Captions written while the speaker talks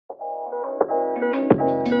Hello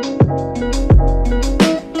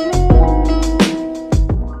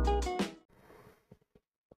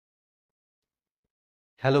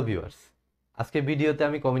viewers, আজকে ভিডিওতে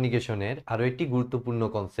আমি কমিউনিকেশনের আরো একটি গুরুত্বপূর্ণ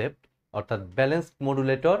কনসেপ্ট অর্থাৎ balanced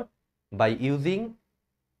modulator by using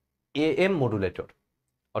AM modulator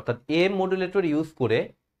অর্থাৎ AM মডুলেটর ইউজ করে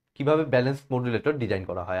কিভাবে ব্যালেন্সড মডুলেটর ডিজাইন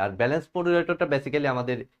করা হয়। আর ব্যালেন্সড মডুলেটরটা বেসিক্যালি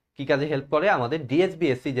আমাদের কি কাজে হেল্প করে? আমাদের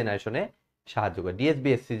DSB-SC জেনারেশনে সাহায্য করে।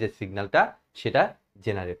 DSB-SC যে সিগন্যালটা সেটা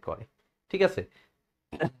জেনারেট করে। ঠিক আছে,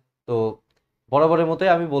 তো বরাবরের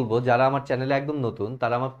মতোই আমি বলবো যারা আমার চ্যানেলে একদম নতুন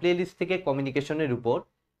তারা আমার প্লেলিস্ট থেকে কমিউনিকেশনের উপর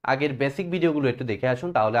আগের বেসিক ভিডিওগুলো একটু দেখে আসুন,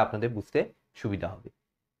 তাহলে আপনাদের বুঝতে সুবিধা হবে।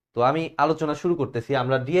 তো আমি আলোচনা শুরু করতেছি।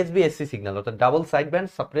 আমরা DSB-SC সিগন্যাল অর্থাৎ double side band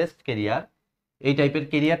suppressed career, এই টাইপের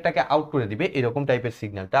ক্যারিয়ারটাকে আউট করে দিবে এরকম টাইপের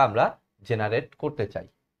সিগন্যালটা আমরা জেনারেট করতে চাই।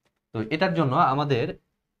 তো এটার জন্য আমাদের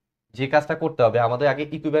যে কাজটা করতে হবে, আমাদের আগে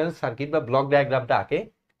ইকুইভ্যালেন্স সার্কিট বা ব্লক ডায়াগ্রামটা আগে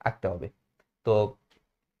আঁকতে হবে। তো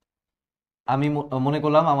আমি মনে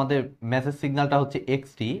করলাম আমাদের মেসেজ সিগন্যালটা হচ্ছে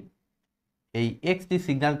XT। এই XT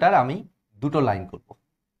সিগন্যালটার আমি দুটো লাইন করব।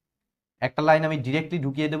 একটা লাইন আমি ডিরেক্টলি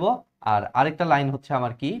ঢুকিয়ে দেব, আর আরেকটা লাইন হচ্ছে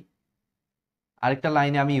আমার কি, আরেকটা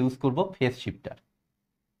লাইনে আমি ইউজ করব ফেজ শিফটার।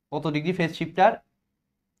 কত ডিগ্রি ফেজ শিফটার?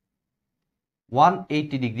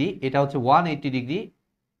 180 ডিগ্রি। এটা হচ্ছে 180 degree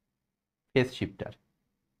phase shifter.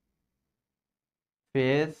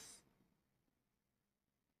 Phase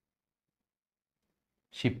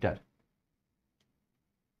shifter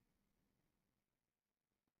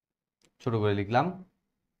ছোট করে লিখলাম।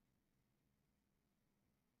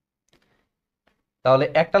 তাহলে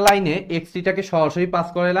একটা লাইনে XT-টাকে সরাসরি পাস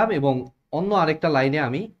করালাম এবং অন্য আরেকটা লাইনে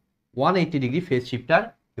আমি 180 ডিগ্রি ফেজ শিফটার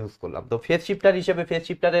ইউজ করলাম। তো ফেজ শিফটার হিসেবে ফেজ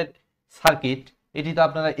শিফটারের সার্কিট, এটি তো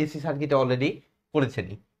আপনারা এসি সার্কিটে অলরেডি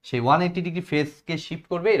করেছেনই। সেই 180 ডিগ্রি ফেজকে শিফট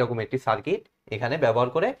করবে এরকম একটি সার্কিট এখানে ব্যবহার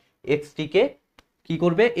করে XT-কে কি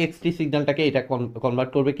করবে, XT সিগন্যালটাকে এটা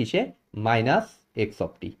কনভার্ট করবে কিসে? Minus X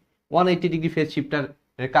of T. 180 degree phase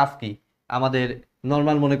শিফটারের কাজ কি? আমাদের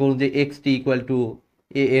নর্মাল মনে করুন যে XT equal to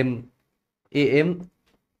AM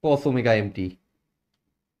cos omega MT।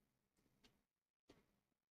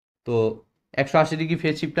 তো 180 ডিগ্রি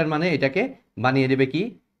ফেজ শিফটার মানে এটাকে বানিয়ে দেবে কি,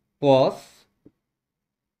 cos,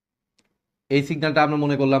 এই সিগন্যালটা আমরা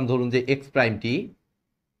মনে করলাম ধরুন যে X প্রাইম টি,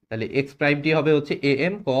 তাহলে X প্রাইম টি হবে হচ্ছে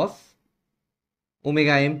AM cos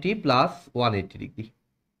omega MT plus 180 degree,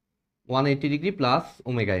 180 degree plus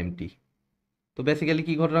omega MT। তো বেসিক্যালি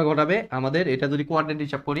কি ঘটনা ঘটাবে আমাদের, এটা যদি কোয়াড্রেন্ট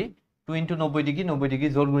হিসাব করি 2 × 90 ডিগ্রি, 90 ডিগ্রি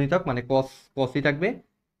জোর গুণিতক মানে cosই থাকবে,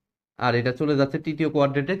 আর এটা চলে যাচ্ছে তৃতীয়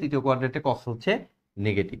কোয়াড্রেন্টে cos হচ্ছে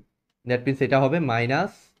নেগেটিভ। দ্যাট মিনস এটা হবে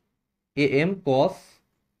minus AM cos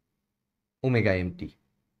omega MT।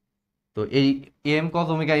 তো এই AM cos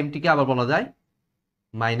ওমেগা MT কে আবার বলা যায়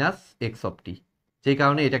মাইনাস X অফ টি, যেই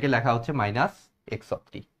কারণে এটাকে লেখা হচ্ছে মাইনাস X অফ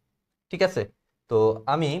টি। ঠিক আছে, তো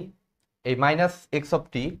আমি এই মাইনাস X অফ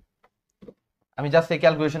টি আমি জাস্ট এই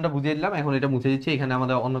ক্যালকুলেশনটা বুঝিয়ে দিলাম। এখন এটা মুছে দিচ্ছি, এখানে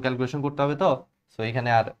আমাদের অন্য ক্যালকুলেশন করতে হবে, তো সো এখানে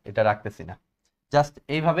আর এটা রাখতেছি না। জাস্ট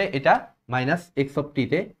এইভাবে এটা মাইনাস X অফ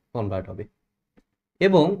টিতে কনভার্ট হবে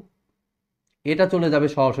এবং এটা চলে যাবে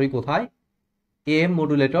সরাসরি কোথায়, AM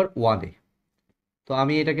মডুলেটর 1-এ। তো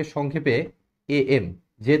আমি এটাকে সংক্ষেপে AM,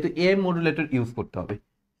 যেহেতু AM মডুলেটর ইউজ করতে হবে,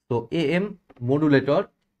 তো AM মডুলেটর,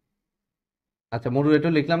 আচ্ছা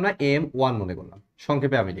মডুলেটর লিখলাম না, AM1 মনে করলাম,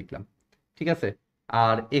 সংক্ষেপে আমি লিখলাম। ঠিক আছে,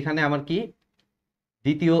 আর এখানে আমার কি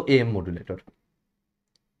দ্বিতীয় AM মডুলেটর,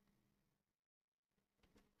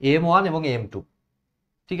 AM1 এবং AM2।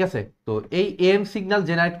 ঠিক আছে, তো এই AM সিগন্যাল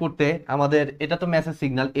জেনারেট করতে আমাদের, এটা তো মেসেজ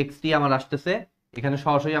সিগন্যাল XT আমার আসতেছে, এখানে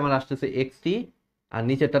সরাসরি আমার আসতেছে XT, আর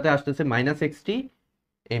নিচেরটাতে আসতেছে মাইনাস XT।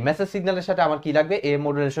 এই মেসেজ সিগন্যালের সাথে আমার কি লাগবে, AM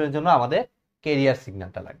মডুলেশনের জন্য আমাদের ক্যারিয়ার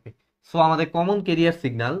সিগন্যালটা লাগবে। সো আমাদের কমন ক্যারিয়ার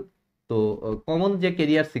সিগন্যাল, তো কমন যে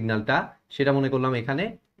ক্যারিয়ার সিগন্যালটা সেটা মনে করলাম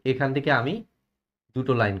এখান থেকে আমি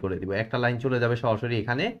দুটো লাইন করে দিব। একটা লাইন চলে যাবে সরাসরি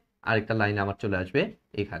এখানে, আরেকটা লাইন আমার চলে আসবে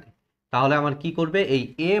এখানে। তাহলে আমার কি করবে, এই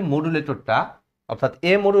AM মডুলেটরটা, অর্থাৎ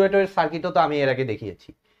AM মডুলেটরের সার্কিটও তো আমি এর আগে দেখিয়েছি,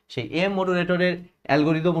 সেই AM মডুলেটরের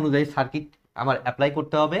অ্যালগোরিদম অনুযায়ী সার্কিট আমার অ্যাপ্লাই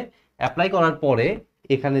করতে হবে। অ্যাপ্লাই করার পরে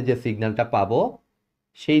এখানে যে সিগন্যালটা পাবো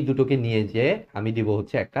সেই দুটোকে নিয়ে যেয়ে আমি দিব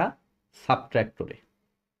হচ্ছে একটা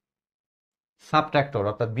সাবট্রাক্টর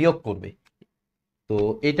অর্থাৎ বিয়োগ করবে। তো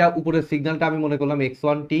এটা উপরের সিগন্যালটা আমি মনে করলাম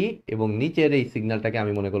X1T এবং নিচের এই সিগন্যালটাকে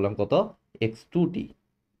আমি মনে করলাম কত, X2T।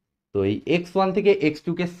 তো এই X1 থেকে X2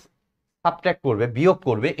 কে সাবট্রাক্ট করবে, বিয়োগ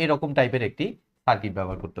করবে, এরকম টাইপের একটি সার্কিট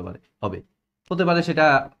ব্যবহার করতে হতে পারে সেটা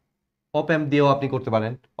অপ অ্যাম্প দিয়েও আপনি করতে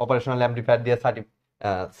পারেন, অপারেশনাল অ্যাম্পলিফায়ার দিয়ে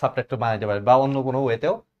সাবট্রাক্টর বানাতে পারেন, বা অন্য কোনো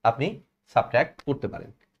ওয়েতেও আপনি সাবট্রাক্ট করতে পারেন।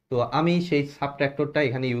 তো আমি সেই সাবট্রাক্টরটা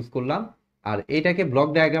এখানে ইউজ করলাম। আর এটাকে ব্লক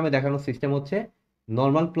ডায়াগ্রামে দেখানোর সিস্টেম হচ্ছে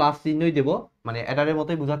নর্মাল প্লাস চিহ্নই দেব, মানে অ্যাডারের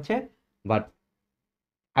মতোই বোঝাচ্ছে, বাট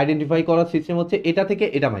আইডেন্টিফাই করার সিস্টেম হচ্ছে এটা থেকে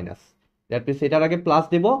এটা মাইনাস, দ্যাট মিনস এটার আগে প্লাস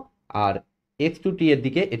দেব আর এক্স টু টি এর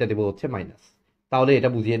দিকে এটা দেবো হচ্ছে মাইনাস, তাহলে এটা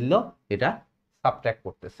বুঝিয়ে দিল এটা সাবট্র্যাক্ট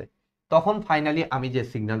করতেছে। তখন ফাইনালি আমি যে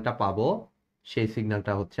সিগন্যালটা পাবো সেই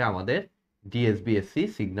সিগন্যালটা হচ্ছে আমাদের ডিএসবিএসসি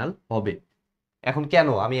সিগন্যাল হবে। এখন কেন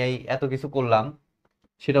আমি এই এত কিছু করলাম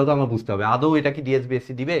সেটাও তো আমার বুঝতে হবে, আদৌ এটা কি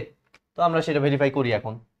ডিএসবিএসসি দিবে, তো আমরা সেটা ভেরিফাই করি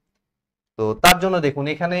এখন। তো তার জন্য দেখুন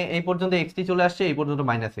এখানে এই পর্যন্ত এক্সটি চলে আসছে, এই পর্যন্ত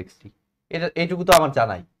মাইনাস এক্সটি, এটা এইটুকু তো আমার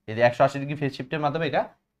জানাই যে 180 ডিগ্রি ফেজ শিফটের মাধ্যমে এটা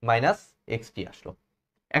মাইনাস এক্সটি আসলো।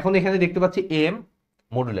 এখন এখানে দেখতে পাচ্ছি এম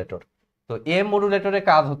মডুলেটর। তো এম মডুলেটরের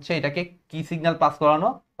কাজ হচ্ছে এটাকে কি সিগন্যাল পাস করানো,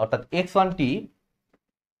 অর্থাৎ এক্স ওয়ান টি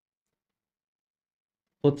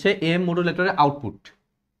হচ্ছে এম মডুলেটরের আউটপুট।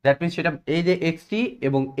 দ্যাট মিনস সেটা এই যে এক্সটি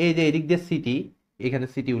এবং এই যে এদিক দিয়ে সিটি, এখানে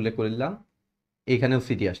সিটি উল্লেখ করে দিলাম, এখানেও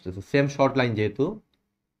সিটি আসতেছে, সেম শর্ট লাইন যেহেতু,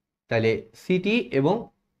 তাহলে সিটি এবং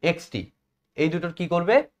এক্সটি এই দুটোর কি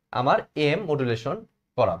করবে, আমার এম মডুলেশন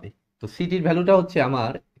করাবে। তো সিটির ভ্যালুটা হচ্ছে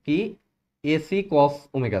আমার কি এসি কস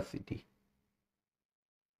ওমেগা সিটি,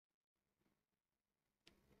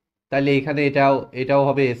 তাহলে এখানে এটাও এটাও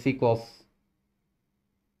হবে এসি কস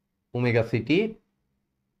ওমেগা সিটি,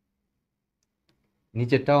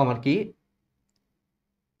 নিচেরটাও আমার কি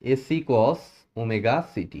এসি কস ওমেগা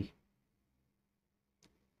সিটি।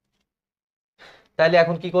 তাহলে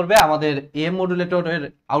এখন কি করবে, আমাদের এম মডুলেটরের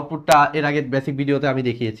আউটপুটটা এর আগে বেসিক ভিডিওতে আমি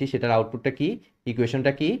দেখিয়েছি, সেটার আউটপুটটা কি,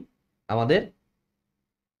 ইকুয়েশনটা কি, আমাদের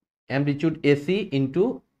amplitude AC into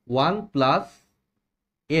 1 plus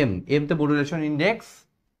M, M তে modulation index,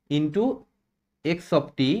 into x of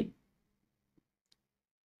টি,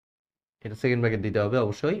 এটা সেকেন্ড ব্র্যাকেট দিতে হবে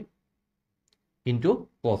অবশ্যই, ইন্টু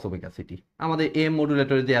কস ওমেগা সিটি। আমাদের এম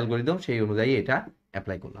মডুলেটরের যে অ্যালগোরিদম সেই অনুযায়ী এটা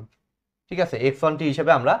অ্যাপ্লাই করলাম। ঠিক আছে, এক্স ওয়ান টি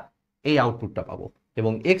হিসেবে আমরা এই আউটপুটটা পাবো,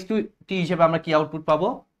 এবং এক্স টু টি হিসেবে আমরা কি আউটপুট পাবো,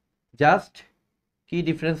 জাস্ট কি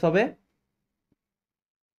ডিফারেন্স হবে,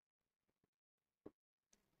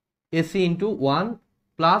 AC into 1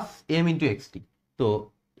 plus M into XT. তো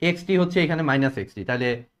এক্সটি হচ্ছে এখানে মাইনাস এক্সটি, তাহলে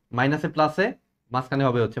মাইনাসে প্লাসে মাঝখানে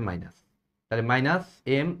হবে হচ্ছে মাইনাস, তাহলে minus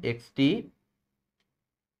M XT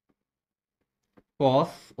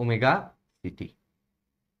cos omega city.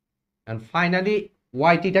 And finally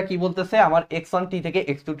ওয়াইটিটা কি বলতেছে, আমার এক্স ওয়ান টি থেকে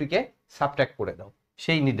এক্স টু টিকে সাবট্র্যাক্ট করে দাও,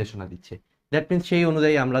 সেই নির্দেশনা দিচ্ছে। দ্যাট মিনস সেই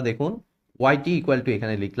অনুযায়ী আমরা দেখুন ওয়াইটি ইকুয়াল টু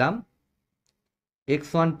এখানে লিখলাম এক্স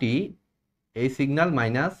ওয়ান টি এই সিগন্যাল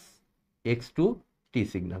মাইনাস এক্স টু টি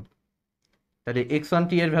সিগন্যাল, তাহলে এক্স ওয়ান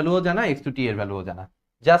টি এর ভ্যালুও জানা, এক্স টু টি এর ভ্যালুও জানা,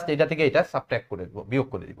 জাস্ট এটা থেকে এটা সাবট্র্যাক্ট করে দেবো, বিয়োগ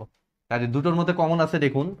করে দিব। তাহলে দুটোর মধ্যে কমন আছে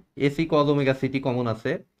দেখুন, AC cause omega city common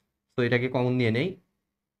আছে, তো এটাকে কমন নিয়ে নেই।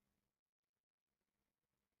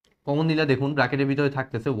 কমন নিলে দেখুন ব্র্যাকেটের ভিতরে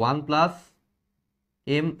থাকতেছে 1 plus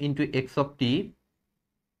M into x of টি,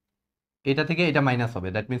 এটা থেকে এটা মাইনাস হবে,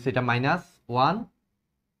 দ্যাট মিনস এটা মাইনাস 1,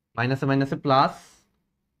 মাইনাসে মাইনাসে প্লাস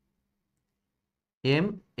এম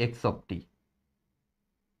এক্স অফ টি।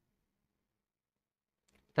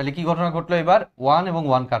 তাহলে কি ঘটনা ঘটলো, এবার 1 এবং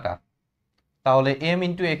 1 কাটা, তাহলে এম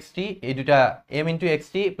ইন্টু এক্স টি, এই দুটা এম ইন্টু এক্স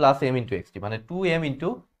টি প্লাস এম ইন্টু এক্স টি, মানে 2m ইন্টু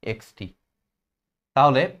এক্স টি।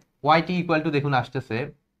 তাহলে ওয়াইটি ইকুয়াল টু দেখুন আসতেছে,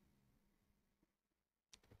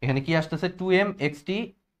 এখানে কি আসতেছে 2m xt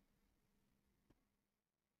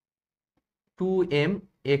 2m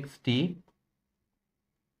xt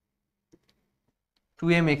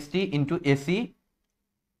 2m xt into AC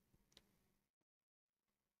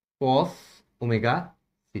cos omega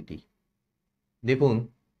city. দেখুন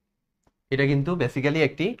এটা কিন্তু বেসিক্যালি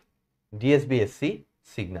একটি ডিএসবিএসসি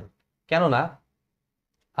সিগন্যাল, কেননা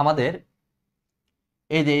আমাদের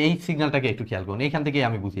এই যে এই সিগন্যালটাকে একটু খেয়াল করুন, এখান থেকে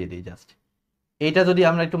আমি বুঝিয়ে দিই জাস্ট, এটা যদি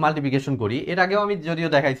আমরা একটু মাল্টিপ্লিকেশন করি, এর আগেও আমি যদিও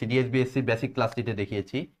দেখাইছি ডিএসবিএসসি বেসিক ক্লাসটিতে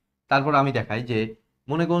দেখিয়েছি, তারপর আমি দেখাই যে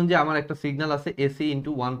মনে করুন যে আমার একটা সিগন্যাল আছে AC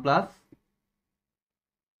into 1 plus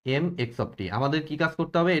M x of টি, আমাদের কি কাজ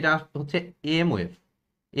করতে হবে, এটা হচ্ছে এম ওয়েভ,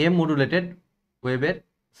 এম মডুলেটেড ওয়েভের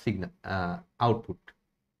সিগন্যাল আউটপুট।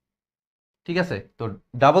 ঠিক আছে, তো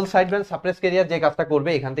double side band suppress career যে কাজটা করবে,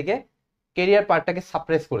 এখান থেকে ক্যারিয়ার পার্টটাকে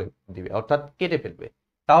সাপ্রেস করে দিবে, অর্থাৎ কেটে ফেলবে।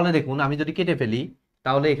 তাহলে দেখুন আমি যদি কেটে ফেলি,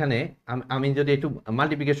 তাহলে এখানে আমি যদি একটু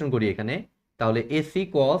মাল্টিপ্লিকেশন করি এখানে, তাহলে এসি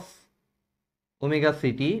কস omega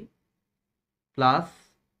city plus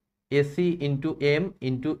AC into M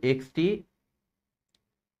into x টি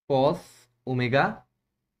কস ওমেগা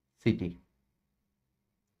সিটি।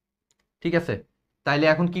 ঠিক আছে, তাইলে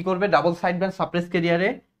এখন কি করবে, ডাবল সাইড ব্যান্ড সাপ্রেস ক্যারিয়ারে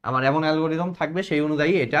আমার এমন অ্যালগোরিদম থাকবে, সেই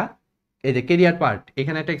অনুযায়ী এটা এই যে ক্যারিয়ার পার্ট,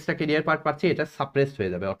 এখানে একটা এক্সট্রা ক্যারিয়ার পার্ট পাচ্ছি, এটা সাপ্রেসড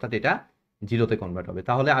হয়ে যাবে, অর্থাৎ এটা জিরোতে কনভার্ট হবে।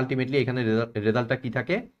 তাহলে আলটিমেটলি এখানে রেজাল্টটা কি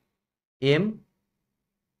থাকে, এম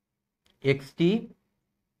এক্স টি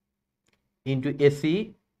ইন্টু এসি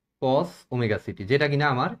কস ওমেগা সিটি, যেটা কিনা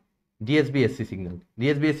আমার ডিএসবি-এসসি সিগন্যাল।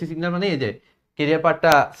 ডিএসবি-এসসি সিগন্যাল মানে এই যে ক্যারিয়ার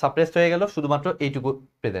পার্টটা সাপ্রেসড হয়ে গেল, শুধুমাত্র এইটুকু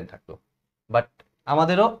প্রেজেন্ট থাকলো। বাট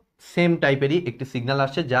আমাদেরও সেম টাইপেরই একটি সিগন্যাল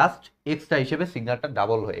আসছে, জাস্ট এক্সট্রা হিসেবে সিগন্যালটা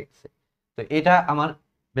ডাবল হয়ে গেছে। তো এটা আমার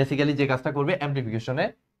বেসিক্যালি যে কাজটা করবে অ্যাম্প্লিফিকেশনে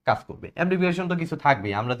কাজ করবে। অ্যাম্প্লিফিকেশন তো কিছু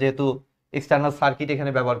থাকবেই, আমরা যেহেতু এক্সটার্নাল সার্কিট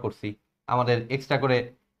এখানে ব্যবহার করছি, আমাদের এক্সট্রা করে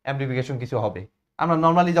অ্যাম্প্লিফিকেশন কিছু হবে। আমরা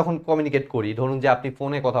নর্মালি যখন কমিউনিকেট করি, ধরুন যে আপনি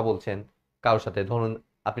ফোনে কথা বলছেন কারোর সাথে, ধরুন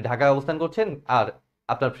আপনি ঢাকায় অবস্থান করছেন আর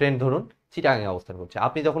আপনার ফ্রেন্ড ধরুন চিটাগাংয়ে অবস্থান করছে,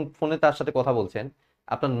 আপনি যখন ফোনে তার সাথে কথা বলছেন,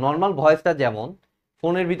 আপনার নর্মাল ভয়েসটা যেমন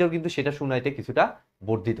ফোনের ভিতর কিন্তু সেটা শুনাইতে কিছুটা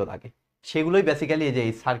বর্ধিত লাগে। সেগুলোই বেসিক্যালি এই যে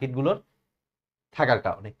এই সার্কিটগুলোর থাকার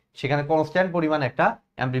কারণে, সেখানে কনস্ট্যান্ট পরিমাণ একটা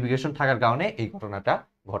অ্যাম্প্লিফিকেশন থাকার কারণে এই ঘটনাটা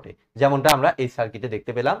ঘটে। যেমনটা আমরা এই সার্কিটে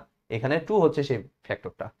দেখতে পেলাম, এখানে 2 হচ্ছে সেই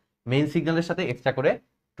ফ্যাক্টরটা, মেইন সিগন্যালের সাথে এক্সট্রা করে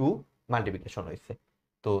 2 মাল্টিপ্লিকেশন হয়েছে।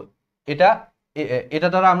 তো এটা এটা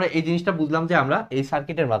দ্বারা আমরা এই জিনিসটা বুঝলাম যে আমরা এই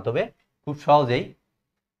সার্কিটের মাধ্যমে খুব সহজেই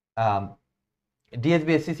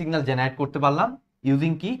ডিএসবি-এসসি সিগন্যাল জেনারেট করতে পারলাম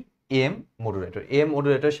ইউজিং কি এএম মডুলেটর। এএম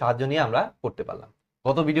মডুলেটরের সাহায্য নিয়ে আমরা করতে পারলাম।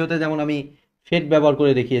 গত ভিডিওতে যেমন আমি ফেট ব্যবহার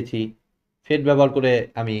করে দেখিয়েছি, ফেট ব্যবহার করে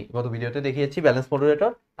আমি গত ভিডিওতে দেখিয়েছি ব্যালেন্স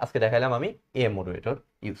মডুলেটর, আজকে দেখাইলাম আমি এএম মডুলেটর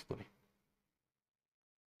ইউজ করি।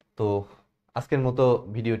 তো আজকের মতো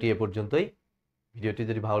ভিডিওটি এ পর্যন্তই। ভিডিওটি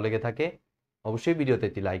যদি ভালো লেগে থাকে অবশ্যই ভিডিওতে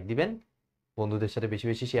একটি লাইক দিবেন, বন্ধুদের সাথে বেশি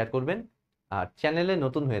বেশি শেয়ার করবেন, আর চ্যানেলে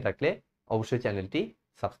নতুন হয়ে থাকলে অবশ্যই চ্যানেলটি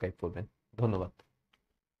সাবস্ক্রাইব করবেন। ধন্যবাদ।